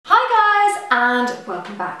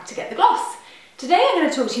welcome back to Get the Gloss. Today I'm going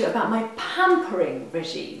to talk to you about my pampering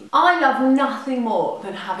regime. I love nothing more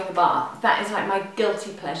than having a bath. That is like my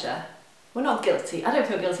guilty pleasure. Well, not guilty, I don't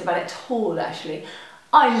feel guilty about it at all actually.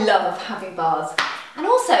 I love having baths. And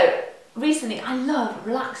also, recently I love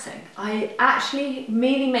relaxing. I actually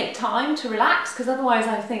merely make time to relax because otherwise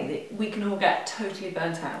I think that we can all get totally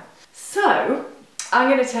burnt out. So, I'm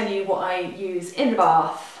going to tell you what I use in the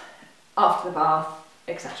bath, after the bath,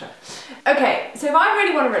 etc. Okay, so if I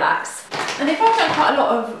really want to relax, and if I've done quite a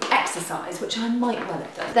lot of exercise, which I might well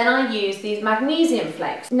have done, then I use these magnesium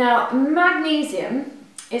flakes. Now, magnesium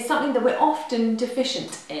is something that we're often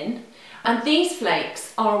deficient in, and these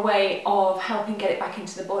flakes are a way of helping get it back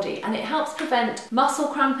into the body, and it helps prevent muscle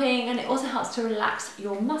cramping, and it also helps to relax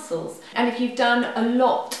your muscles. And if you've done a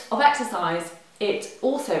lot of exercise, it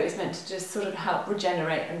also is meant to just sort of help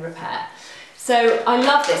regenerate and repair. So I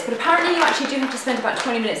love this, but apparently you actually do have to spend about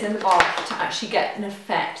 20 minutes in the bath to actually get an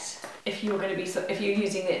effect if you're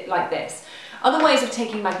using it like this. Other ways of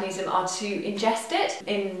taking magnesium are to ingest it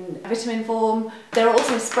in vitamin form. There are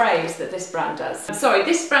also sprays that this brand does. I'm sorry,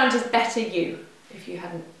 this brand is Better You, if you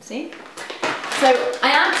haven't seen. So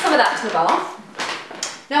I add some of that to the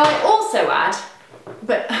bath. Now I also add,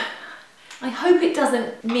 but I hope it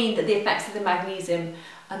doesn't mean that the effects of the magnesium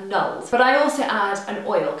are nulls, but I also add an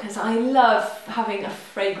oil because I love having a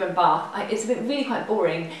fragrant bath. It's really quite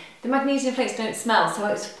boring. The magnesium flakes don't smell, so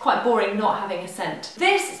it's quite boring not having a scent.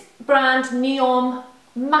 This brand, Neom,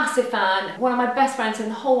 massive fan. One of my best friends in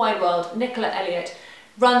the whole wide world, Nicola Elliott,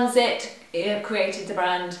 runs it, created the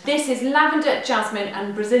brand. This is lavender, jasmine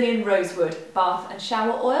and Brazilian rosewood bath and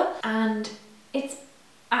shower oil, and it's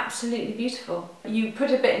absolutely beautiful. You put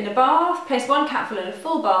a bit in the bath, place one capful in a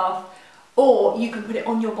full bath, or you can put it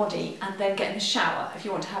on your body and then get in the shower if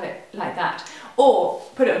you want to have it like that. Or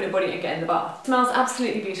put it on your body and get in the bath. It smells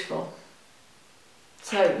absolutely beautiful.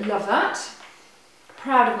 So love that.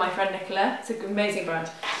 Proud of my friend Nicola, it's an amazing brand.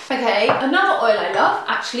 Okay, another oil I love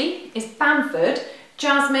actually is Pamper,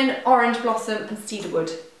 jasmine, orange blossom and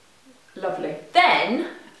cedarwood. Lovely. Then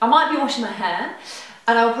I might be washing my hair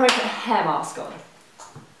and I will probably put a hair mask on.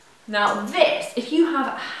 Now this, if you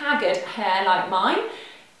have haggard hair like mine,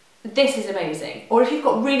 this is amazing. Or if you've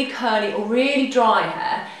got really curly or really dry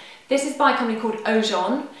hair, this is by a company called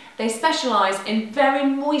Ojon. They specialise in very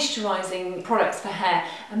moisturising products for hair.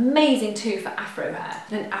 Amazing too for Afro hair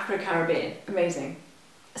and Afro-Caribbean. Amazing.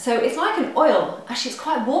 So it's like an oil. Actually, it's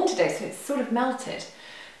quite warm today, so it's sort of melted.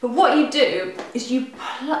 But what you do is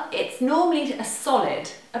it's normally a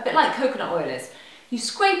solid, a bit like coconut oil is. You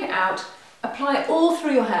scrape it out, apply it all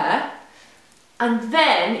through your hair, and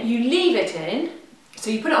then you leave it in. So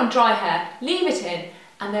you put it on dry hair, leave it in,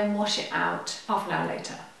 and then wash it out half an hour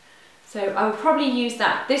later. So I will probably use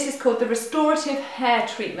that. This is called the Restorative Hair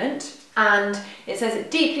Treatment, and it says it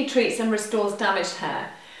deeply treats and restores damaged hair.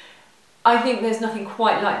 I think there's nothing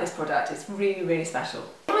quite like this product. It's really, really special.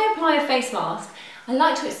 When I apply a face mask, I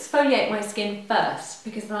like to exfoliate my skin first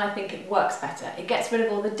because then I think it works better. It gets rid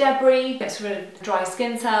of all the debris, gets rid of dry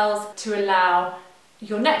skin cells to allow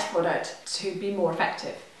your next product to be more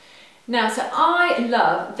effective. Now, so I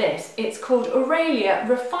love this. It's called Aurelia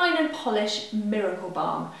Refine and Polish Miracle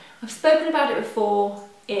Balm. I've spoken about it before.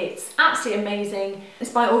 It's absolutely amazing.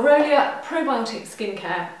 It's by Aurelia Probiotic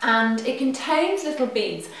Skincare and it contains little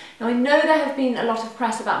beads. Now I know there have been a lot of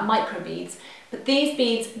press about microbeads, but these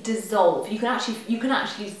beads dissolve. You can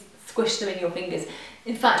actually squish them in your fingers.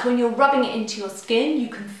 In fact, when you're rubbing it into your skin, you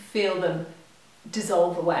can feel them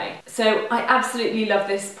dissolve away. So I absolutely love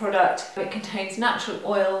this product. It contains natural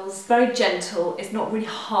oils, very gentle, it's not really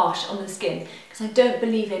harsh on the skin because I don't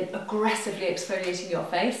believe in aggressively exfoliating your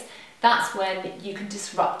face. That's when you can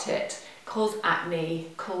disrupt it, cause acne,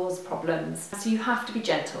 cause problems. So you have to be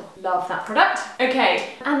gentle. Love that product.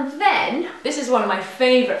 Okay, and then this is one of my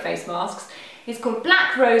favourite face masks. It's called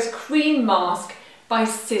Black Rose Cream Mask by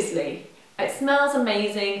Sisley. It smells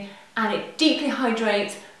amazing and it deeply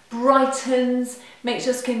hydrates, brightens, makes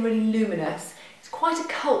your skin really luminous. It's quite a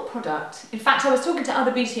cult product. In fact, I was talking to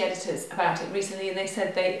other beauty editors about it recently and they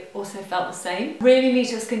said they also felt the same. Really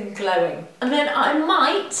leaves your skin glowing. And then I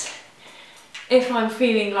might, if I'm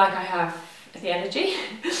feeling like I have the energy,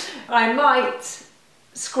 I might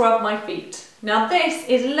scrub my feet. Now this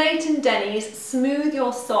is Leighton Denny's Smooth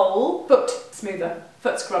Your Soul Foot Smoother,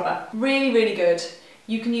 Foot Scrubber. Really, really good.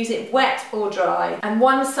 You can use it wet or dry. And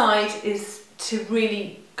one side is to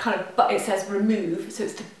really it says remove, so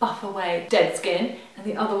it's to buff away dead skin, and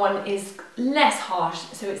the other one is less harsh,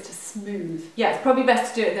 so it's to smooth. Yeah, it's probably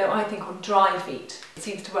best to do it though, I think, on dry feet. It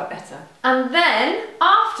seems to work better. And then,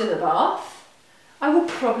 after the bath, I will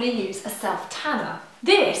probably use a self-tanner.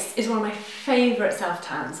 This This is one of my favourite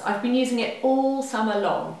self-tans. I've been using it all summer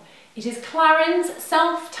long. It is Clarins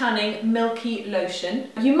Self-Tanning Milky Lotion.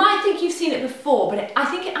 You might think you've seen it before, but I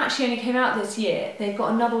think it actually only came out this year. They've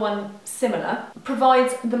got another one similar. It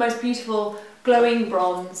provides the most beautiful glowing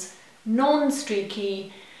bronze,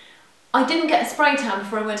 non-streaky. I didn't get a spray tan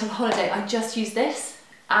before I went on holiday. I just used this,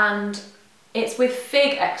 and it's with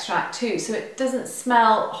fig extract too, so it doesn't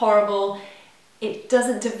smell horrible. It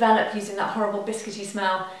doesn't develop using that horrible biscuity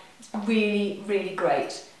smell. It's really, really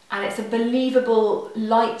great. And it's a believable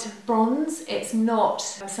light bronze. It's not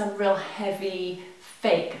some real heavy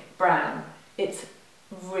fake brown. It's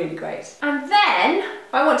really great. And then,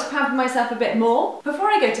 if I want to pamper myself a bit more, before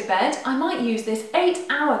I go to bed, I might use this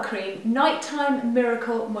 8-Hour Cream Nighttime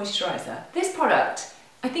Miracle Moisturiser. This product,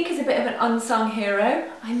 I think, is a bit of an unsung hero.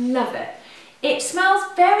 I love it. It smells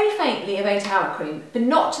very faintly of 8-Hour Cream, but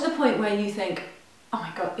not to the point where you think, oh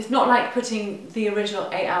my God, it's not like putting the original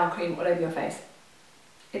 8-Hour Cream all over your face.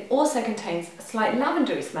 It also contains a slight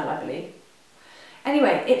lavendery smell, I believe.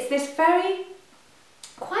 Anyway, it's this very,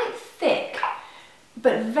 quite thick,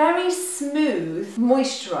 but very smooth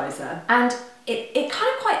moisturiser, and it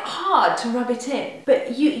kind of quite hard to rub it in,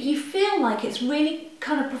 but you feel like it's really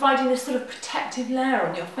kind of providing this sort of protective layer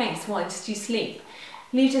on your face whilst you sleep.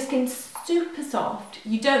 Leaves your skin super soft.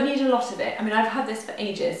 You don't need a lot of it. I mean, I've had this for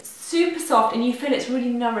ages. Super soft, and you feel it's really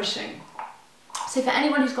nourishing. So for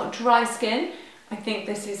anyone who's got dry skin, I think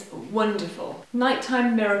this is wonderful.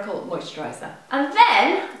 Nighttime Miracle Moisturiser. And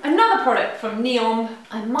then, another product from Neom.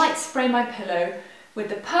 I might spray my pillow with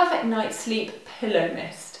the Perfect Night Sleep Pillow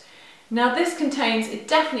Mist. Now this contains, it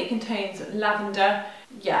definitely contains lavender.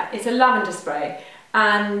 Yeah, it's a lavender spray.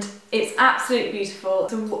 And it's absolutely beautiful.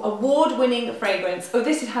 It's an award-winning fragrance. Oh,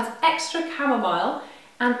 this has extra chamomile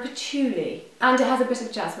and patchouli. And it has a bit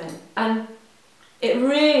of jasmine. And it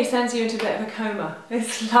really sends you into a bit of a coma.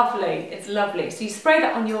 It's lovely, it's lovely. So you spray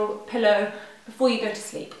that on your pillow before you go to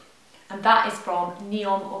sleep. And that is from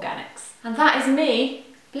Neom Organics. And that is me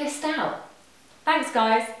blissed out. Thanks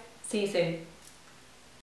guys, see you soon.